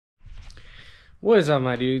What is up,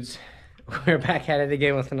 my dudes? We're back at it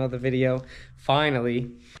again with another video, finally.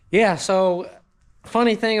 Yeah, so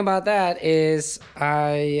funny thing about that is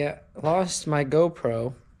I lost my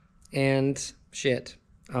GoPro and shit.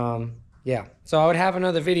 Yeah, so I would have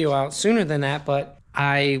another video out sooner than that, but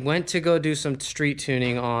I went to go do some street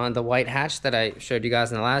tuning on the white hatch that I showed you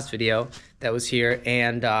guys in the last video that was here,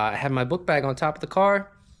 and I had my book bag on top of the car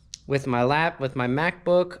with my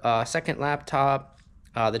MacBook, second laptop,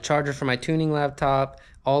 the charger for my tuning laptop,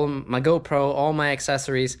 all of my GoPro, all my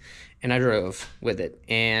accessories, and I drove with it.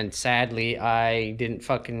 And sadly, I didn't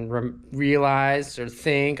fucking realize or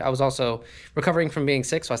think. I was also recovering from being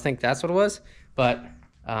sick, so I think that's what it was. But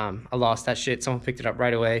I lost that shit. Someone picked it up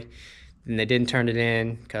right away, and they didn't turn it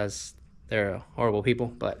in because they're horrible people.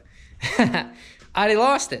 But I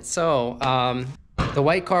lost it. So the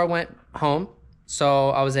white car went home. So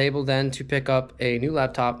I was able then to pick up a new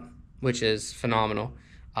laptop, which is phenomenal.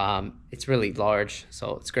 It's really large,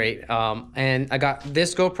 so it's great. And I got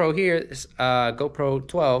this GoPro here, this GoPro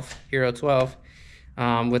 12, Hero 12,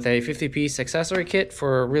 with a 50-piece accessory kit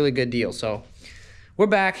for a really good deal. So we're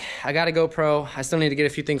back. I got a GoPro. I still need to get a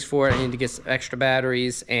few things for it. I need to get some extra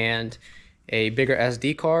batteries and a bigger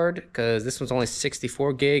SD card because this one's only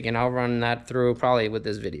 64 gig, and I'll run that through probably with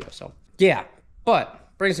this video. So yeah, but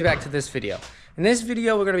brings me back to this video. In this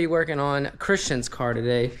video, we're going to be working on Christian's car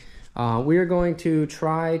today. We are going to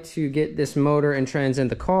try to get this motor and trans in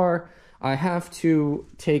the car. I have to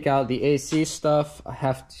take out the AC stuff. I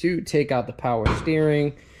have to take out the power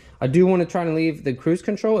steering. I do want to try to leave the cruise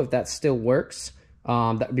control if that still works.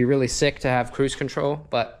 That would be really sick to have cruise control,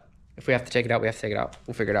 but if we have to take it out, we have to take it out.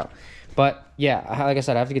 We'll figure it out. But yeah, like I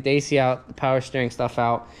said, I have to get the AC out, the power steering stuff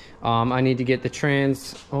out. I need to get the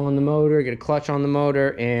trans on the motor, get a clutch on the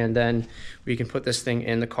motor, and then we can put this thing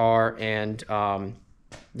in the car and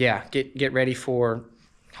yeah, get ready for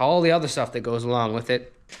all the other stuff that goes along with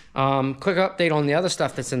it. Quick update on the other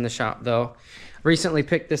stuff that's in the shop though. Recently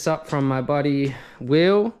picked this up from my buddy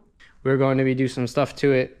Will. We're going to be doing some stuff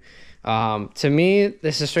to it. To me,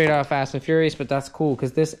 this is straight out of Fast and Furious, but that's cool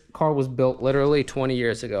because this car was built literally 20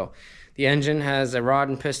 years ago. The engine has a rod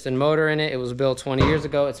and piston motor in it. It was built 20 years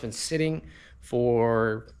ago. It's been sitting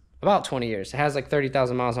for about 20 years. It has like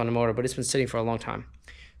 30,000 miles on the motor, but it's been sitting for a long time.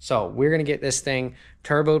 So we're going to get this thing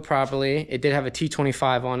turboed properly. It did have a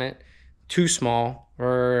T25 on it, too small.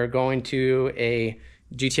 We're going to a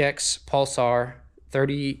GTX Pulsar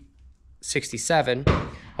 3067.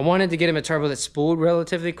 I wanted to get him a turbo that spooled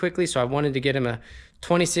relatively quickly, so I wanted to get him a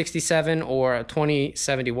 2067 or a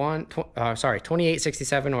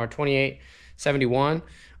 2867 or a 2871,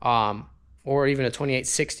 or even a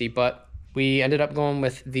 2860, but we ended up going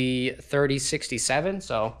with the 3067,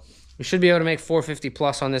 so we should be able to make 450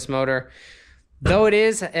 plus on this motor. Though it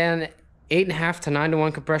is an 8.5 to 9 to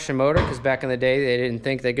 1 compression motor, because back in the day they didn't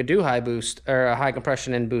think they could do high boost or high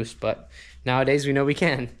compression and boost, but nowadays we know we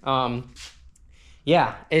can.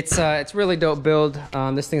 Yeah, it's really dope build.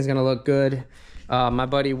 This thing's gonna look good. My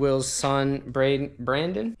buddy Will's son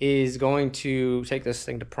Brandon is going to take this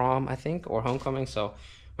thing to prom, I think, or homecoming. So I'm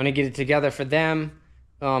gonna get it together for them.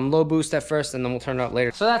 Low boost at first, and then we'll turn it up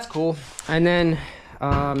later. So that's cool. And then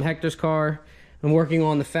Hector's car. I'm working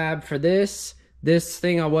on the fab for this. This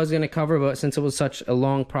thing I was gonna cover, but since it was such a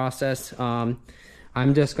long process, I'm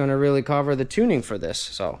just gonna really cover the tuning for this.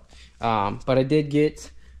 So, but I did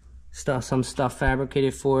get some stuff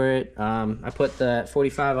fabricated for it. I put the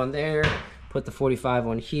 45 on there, put the 45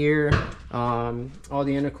 on here, all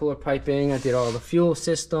the intercooler piping. I did all the fuel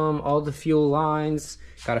system, all the fuel lines,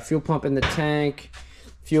 got a fuel pump in the tank,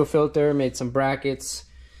 fuel filter, made some brackets.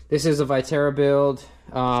 This is a Vitara build.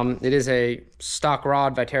 It is a stock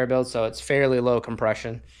rod Vitara build, so it's fairly low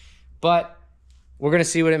compression, but we're gonna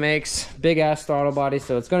see what it makes. Big ass throttle body,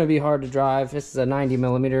 so it's gonna be hard to drive. This is a 90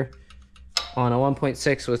 millimeter on a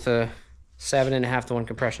 1.6 with a 7.5 to 1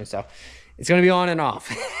 compression, so it's gonna be on and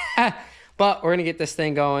off. But we're gonna get this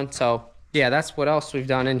thing going. So yeah, that's what else we've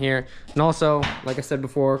done in here. And also, like I said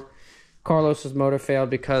before, Carlos's motor failed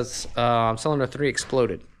because cylinder 3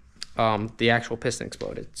 exploded. The actual piston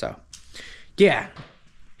exploded. So yeah,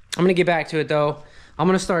 I'm gonna get back to it though. I'm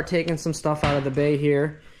gonna start taking some stuff out of the bay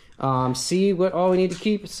here, see what all we need to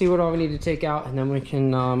keep, see what all we need to take out, and then we can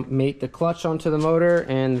mate the clutch onto the motor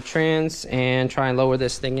and the trans and try and lower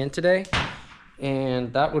this thing in today.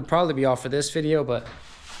 And that would probably be all for this video, but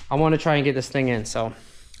I want to try and get this thing in, so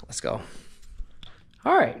let's go.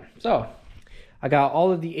 All right, so I got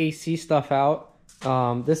all of the AC stuff out.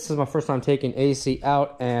 This is my first time taking AC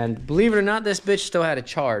out, and believe it or not, this bitch still had a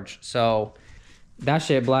charge. So that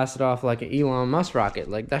shit blasted off like an Elon Musk rocket.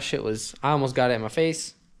 Like that shit was, I almost got it in my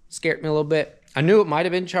face. Scared me a little bit. I knew it might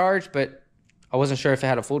have been charged, but I wasn't sure if it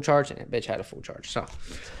had a full charge, and it bitch had a full charge. So,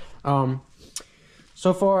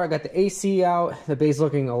 so far I got the AC out. The bay's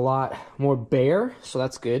looking a lot more bare, so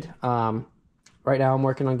that's good. Right now I'm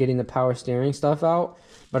working on getting the power steering stuff out,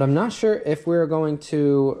 but I'm not sure if we're going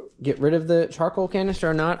to get rid of the charcoal canister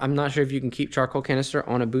or not. I'm not sure if you can keep charcoal canister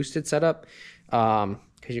on a boosted setup, I'm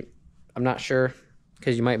not sure,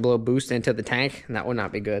 because you might blow boost into the tank, and that would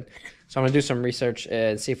not be good. So I'm gonna do some research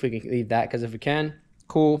and see if we can leave that, because if we can,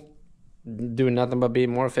 cool. Doing nothing but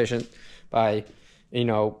being more efficient by, you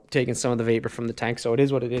know, taking some of the vapor from the tank. So it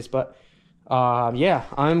is what it is. But yeah,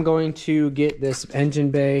 I'm going to get this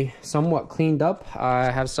engine bay somewhat cleaned up.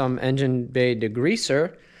 I have some engine bay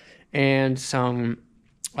degreaser and some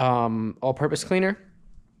all-purpose cleaner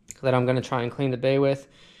that I'm going to try and clean the bay with.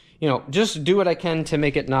 You know, just do what I can to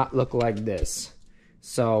make it not look like this.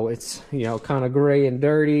 So it's, you know, kind of gray and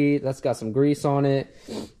dirty. That's got some grease on it.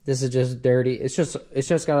 This is just dirty. It's just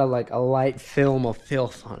got a light film of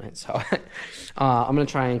filth on it. So I'm gonna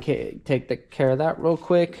try and take care of that real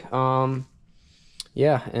quick.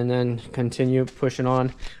 Yeah, and then continue pushing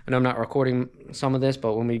on. And I'm not recording some of this,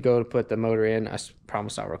 but when we go to put the motor in, I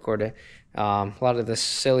promise I'll record it. A lot of this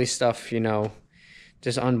silly stuff, you know,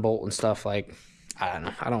 just unbolt and stuff, like, I don't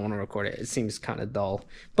know. I don't want to record it. It seems kind of dull,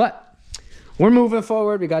 but we're moving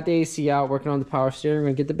forward. We got the AC out, working on the power steering. We're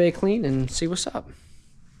gonna get the bay clean and see what's up.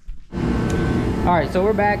 All right, so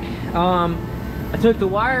we're back. I took the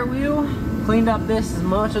wire wheel, cleaned up this as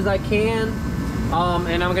much as I can,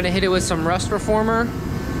 and I'm gonna hit it with some rust reformer,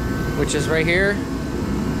 which is right here.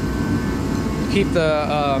 Keep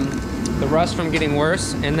the rust from getting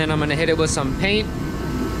worse, and then I'm gonna hit it with some paint,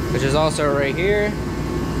 which is also right here.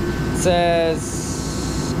 It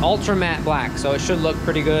says ultra matte black, so it should look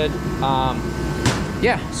pretty good.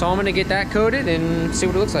 Yeah, so I'm gonna get that coated and see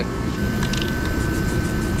what it looks like.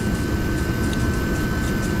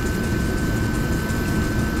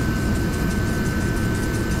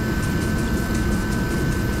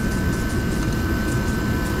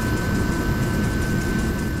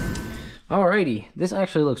 Alrighty, this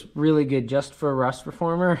actually looks really good just for a rust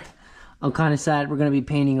reformer. I'm kind of sad we're gonna be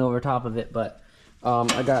painting over top of it, but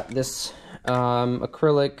I got this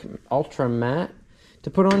acrylic ultra matte to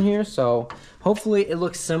put on here, so hopefully it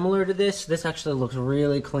looks similar to this. This actually looks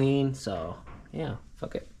really clean, so yeah,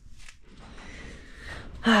 fuck it.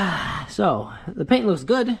 So the paint looks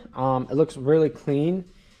good. It looks really clean.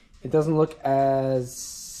 It doesn't look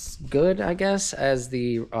as good, I guess, as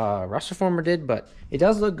the rust reformer did, but it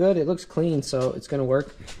does look good. It looks clean, so it's gonna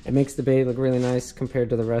work. It makes the bay look really nice compared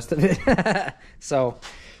to the rest of it. So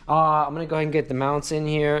I'm gonna go ahead and get the mounts in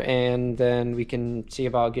here, and then we can see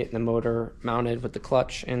about getting the motor mounted with the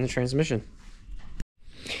clutch and the transmission.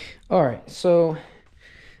 All right, so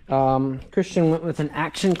Christian went with an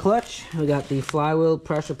action clutch. We got the flywheel,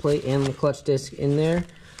 pressure plate, and the clutch disc in there.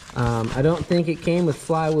 I don't think it came with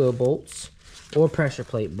flywheel bolts or pressure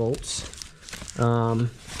plate bolts.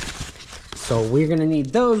 So we're gonna need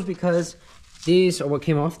those because these are what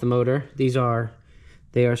came off the motor.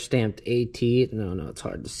 They are stamped AT. No, it's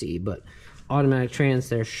hard to see, but automatic trans,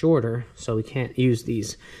 they're shorter, so we can't use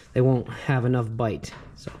these. They won't have enough bite.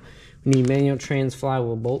 So we need manual trans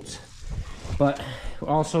flywheel bolts. But we're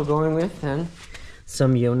also going with then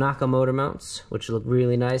some Yonaka motor mounts, which look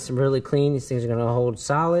really nice and really clean. These things are gonna hold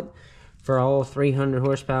solid for all 300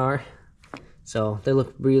 horsepower. So they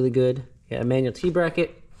look really good. Got a manual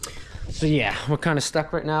T-bracket. So yeah, we're kind of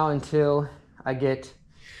stuck right now until I get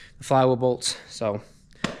the flywheel bolts. So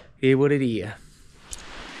here what it is.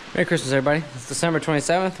 Merry Christmas, everybody. It's December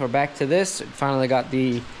 27th. We're back to this. Finally got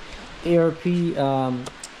the ARP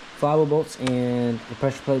flywheel bolts and the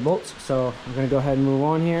pressure plate bolts. So I'm gonna go ahead and move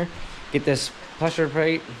on here. Get this pressure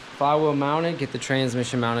plate flywheel mounted, get the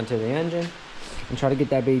transmission mounted to the engine, and try to get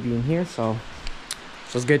that baby in here. So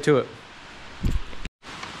let's get to it.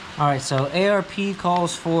 All right, so ARP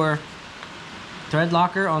calls for thread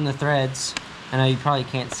locker on the threads. I know you probably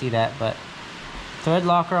can't see that, but thread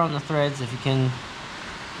locker on the threads, if you can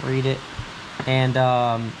read it, and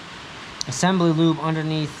assembly lube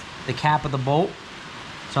underneath the cap of the bolt.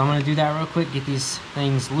 So I'm gonna do that real quick, get these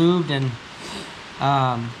things lubed. And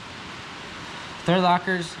thread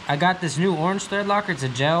lockers, I got this new orange thread locker. It's a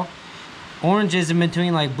gel. Orange is in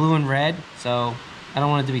between like blue and red, so I don't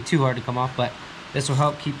want it to be too hard to come off, but this will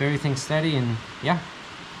help keep everything steady. And yeah.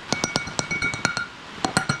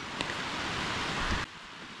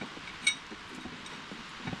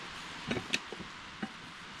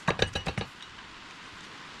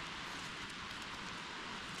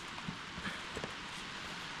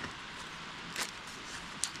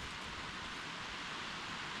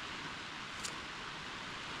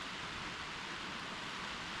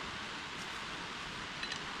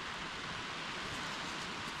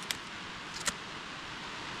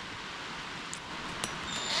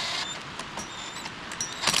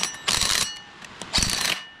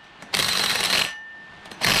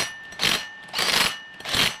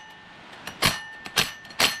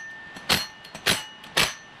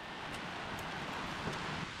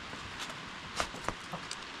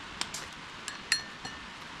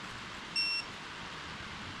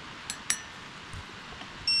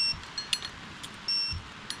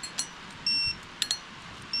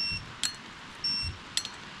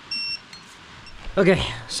 Okay,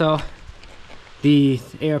 so the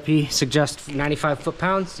ARP suggests 95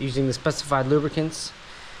 foot-pounds using the specified lubricants,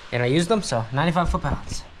 and I used them, so 95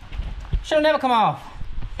 foot-pounds. Should've never come off.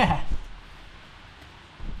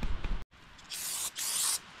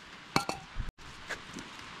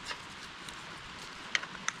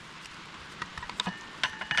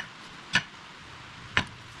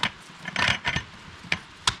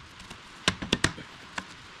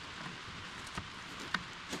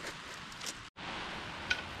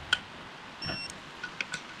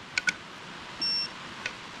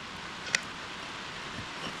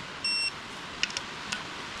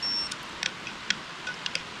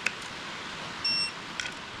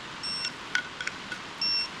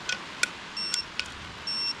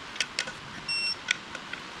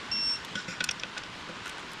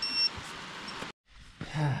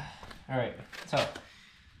 All right, so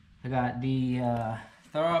I got the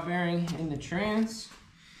throwout bearing in the trans,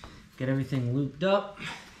 get everything looped up,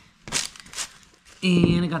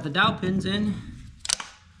 and I got the dowel pins in.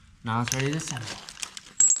 Now it's ready to assemble.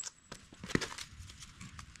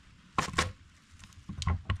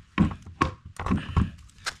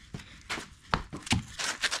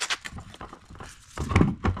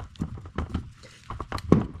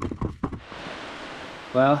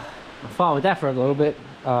 Well, I fought with that for a little bit.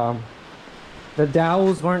 The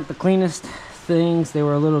dowels weren't the cleanest things. They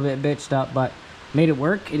were a little bit bitched up, but made it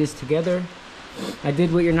work. It is together. I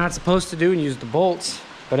did what you're not supposed to do and used the bolts,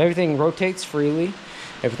 but everything rotates freely.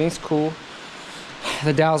 Everything's cool.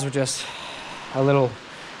 The dowels were just a little,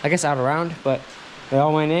 I guess, out of round, but they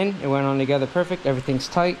all went in. It went on together perfect. Everything's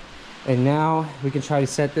tight. And now we can try to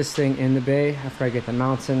set this thing in the bay after I get the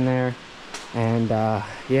mounts in there. And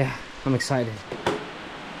yeah, I'm excited.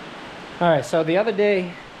 All right, so the other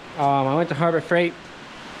day, I went to Harbor Freight,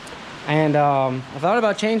 and I thought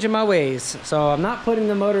about changing my ways. So I'm not putting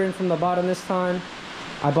the motor in from the bottom this time.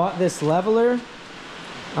 I bought this leveler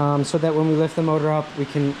so that when we lift the motor up, we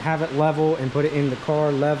can have it level and put it in the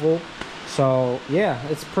car level. So yeah,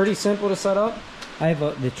 it's pretty simple to set up. I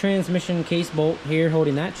have the transmission case bolt here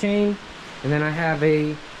holding that chain, and then I have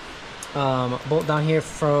a bolt down here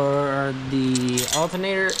for the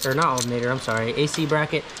alternator, or not alternator, I'm sorry, AC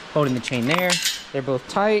bracket holding the chain there. They're both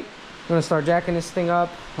tight. I'm gonna start jacking this thing up.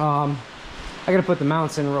 I gotta put the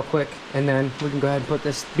mounts in real quick, and then we can go ahead and put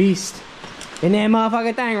this beast in that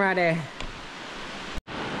motherfucking thing right there.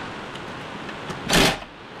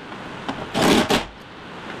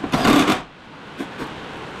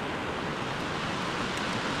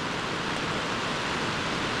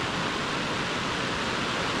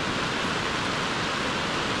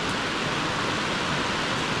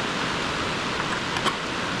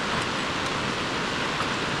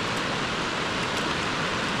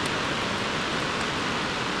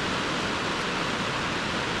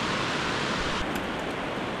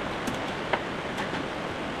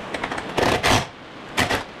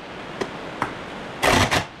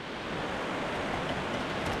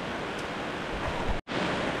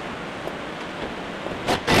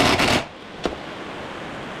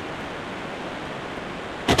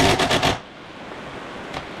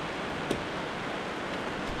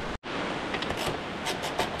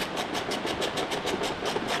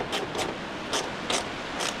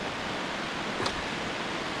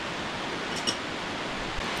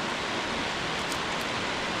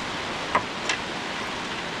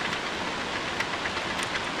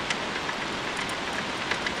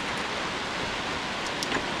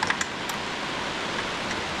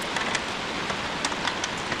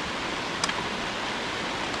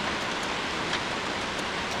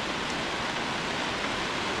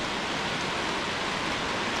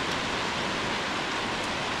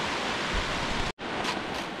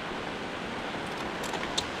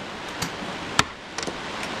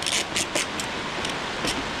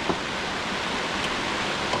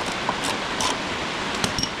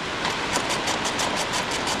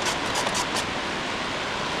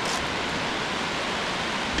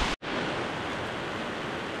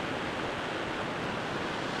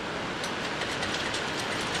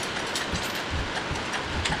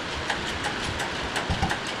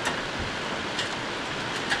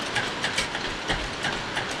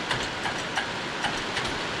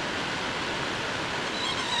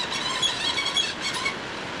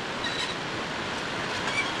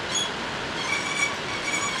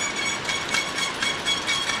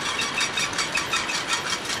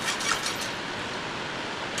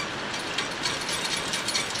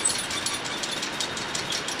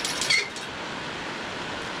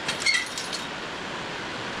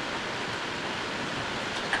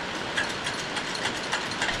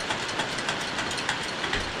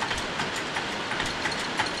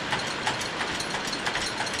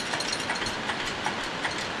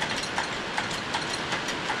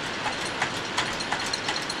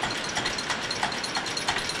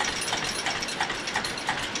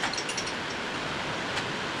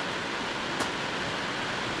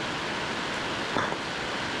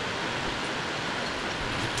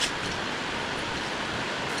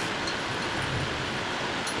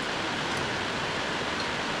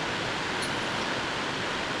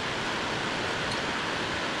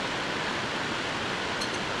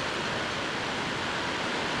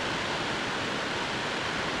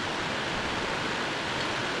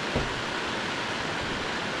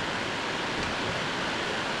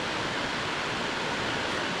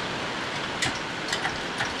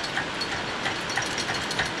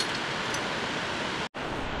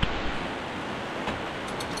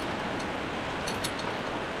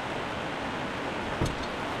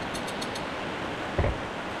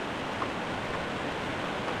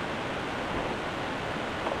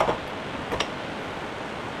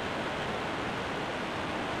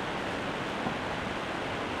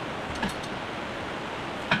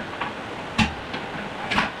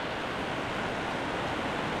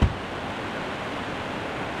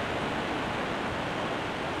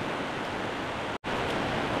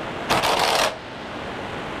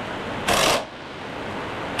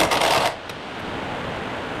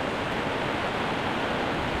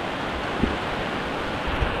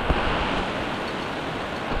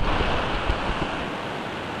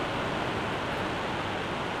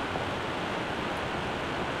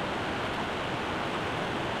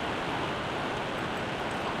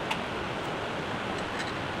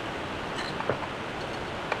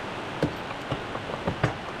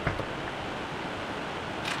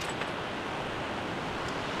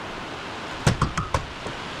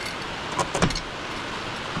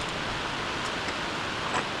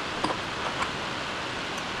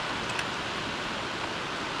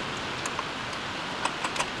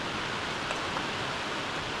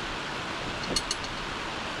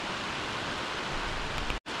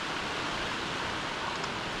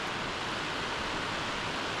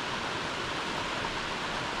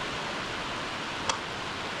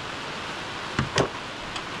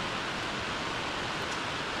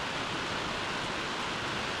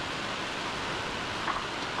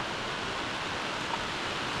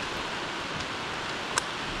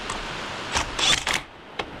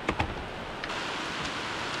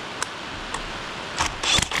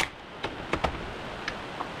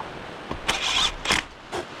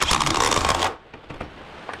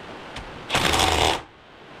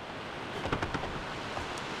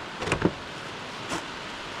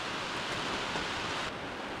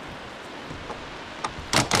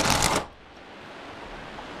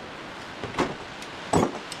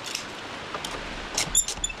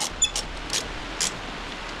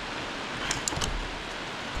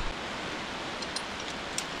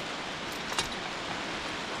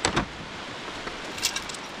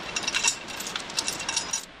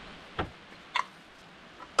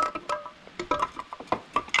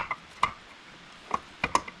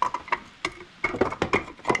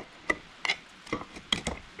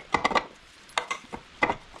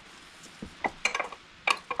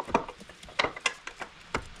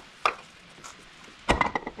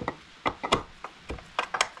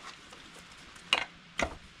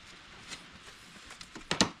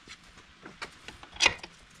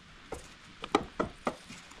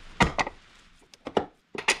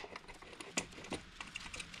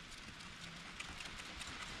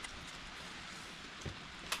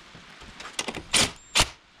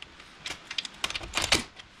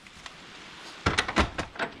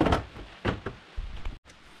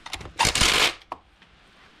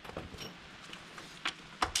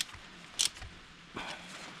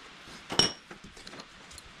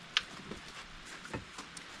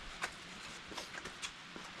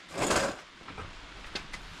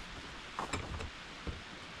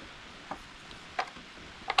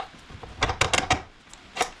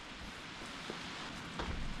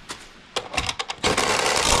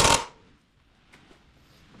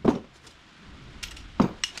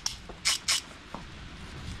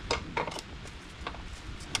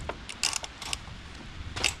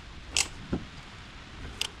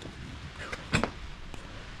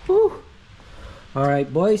 All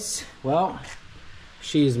right, boys. Well,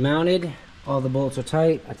 she's mounted. All the bolts are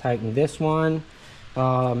tight. I tightened this one.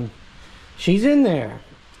 She's in there.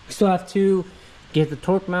 Still have to get the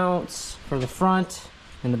torque mounts for the front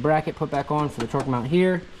and the bracket put back on for the torque mount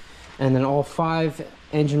here. And then all 5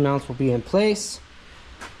 engine mounts will be in place.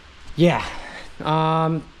 Yeah,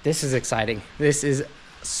 this is exciting. This is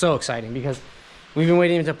so exciting because we've been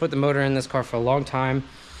waiting to put the motor in this car for a long time.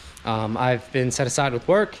 I've been set aside with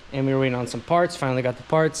work and we were waiting on some parts. Finally got the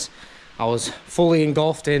parts. I was fully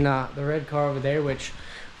engulfed in the red car over there, which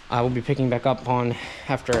I will be picking back up on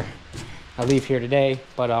after I leave here today.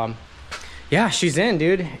 But yeah, she's in,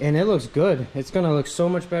 dude, and it looks good. It's gonna look so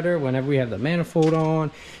much better whenever we have the manifold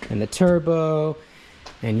on and the turbo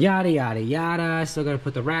and yada yada yada. I still gotta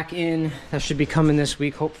put the rack in. That should be coming this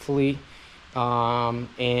week, hopefully.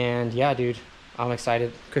 And yeah, dude, I'm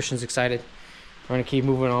excited. Christian's excited. We're gonna keep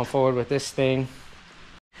moving on forward with this thing.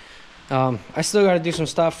 I still got to do some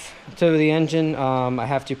stuff to the engine. I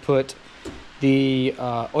have to put the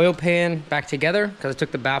oil pan back together because I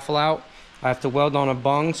took the baffle out. I have to weld on a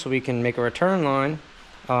bung so we can make a return line.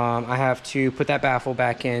 I have to put that baffle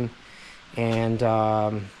back in and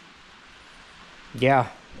yeah,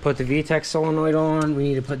 put the VTEC solenoid on. We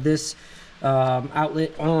need to put this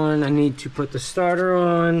outlet on. I need to put the starter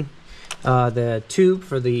on. The tube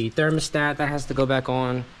for the thermostat, that has to go back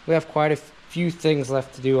on. We have quite a few things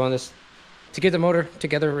left to do on this to get the motor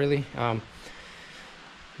together, really.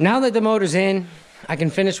 Now that the motor's in, I can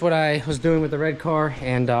finish what I was doing with the red car,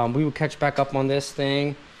 and we will catch back up on this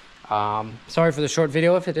thing. Sorry for the short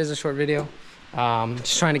video, if it is a short video.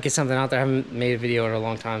 Just trying to get something out there. I haven't made a video in a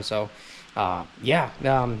long time, so yeah.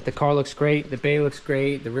 The car looks great, the bay looks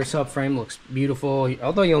great, the rear subframe looks beautiful,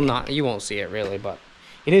 although you won't see it really, but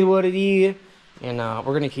it is what it is, and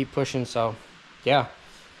we're gonna keep pushing. So yeah,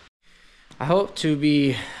 I hope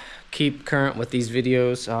to keep current with these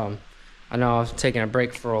videos. I know I've taken a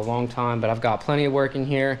break for a long time, but I've got plenty of work in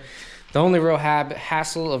here. The only real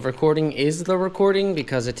hassle of recording is the recording,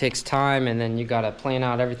 because it takes time, and then you gotta plan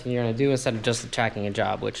out everything you're gonna do instead of just attacking a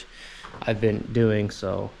job, which I've been doing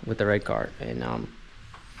so with the red car. And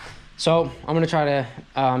so I'm gonna try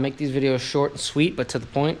to make these videos short and sweet but to the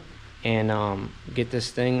point, and get this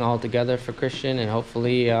thing all together for Christian, and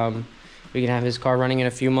hopefully we can have his car running in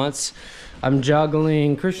a few months. I'm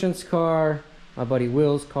juggling Christian's car, my buddy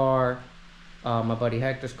Will's car, my buddy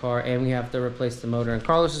Hector's car, and we have to replace the motor in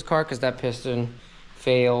Carlos's car because that piston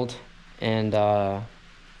failed. And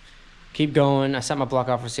keep going. I set my block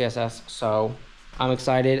out for CSS, so I'm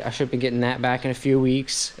excited. I should be getting that back in a few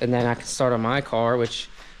weeks, and then I can start on my car, which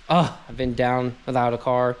I've been down without a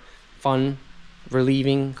car, fun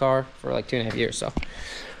relieving car, for like 2.5 years. So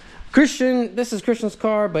Christian, this is Christian's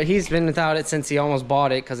car, but he's been without it since he almost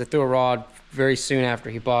bought it, because I threw a rod very soon after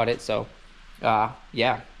he bought it. So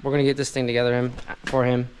yeah, we're gonna get this thing together for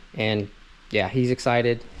him, and yeah, he's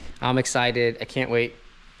excited. I'm excited. I can't wait.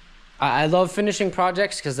 I love finishing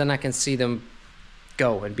projects because then I can see them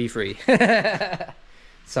go and be free.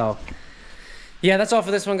 So yeah, that's all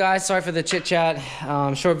for this one, guys. Sorry for the chit chat.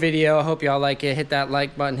 Short video. I hope y'all like it. Hit that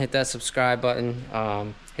like button, hit that subscribe button,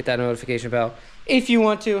 hit that notification bell if you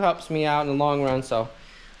want to. Helps me out in the long run. So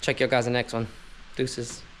check you guys in the next one.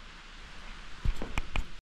 Deuces.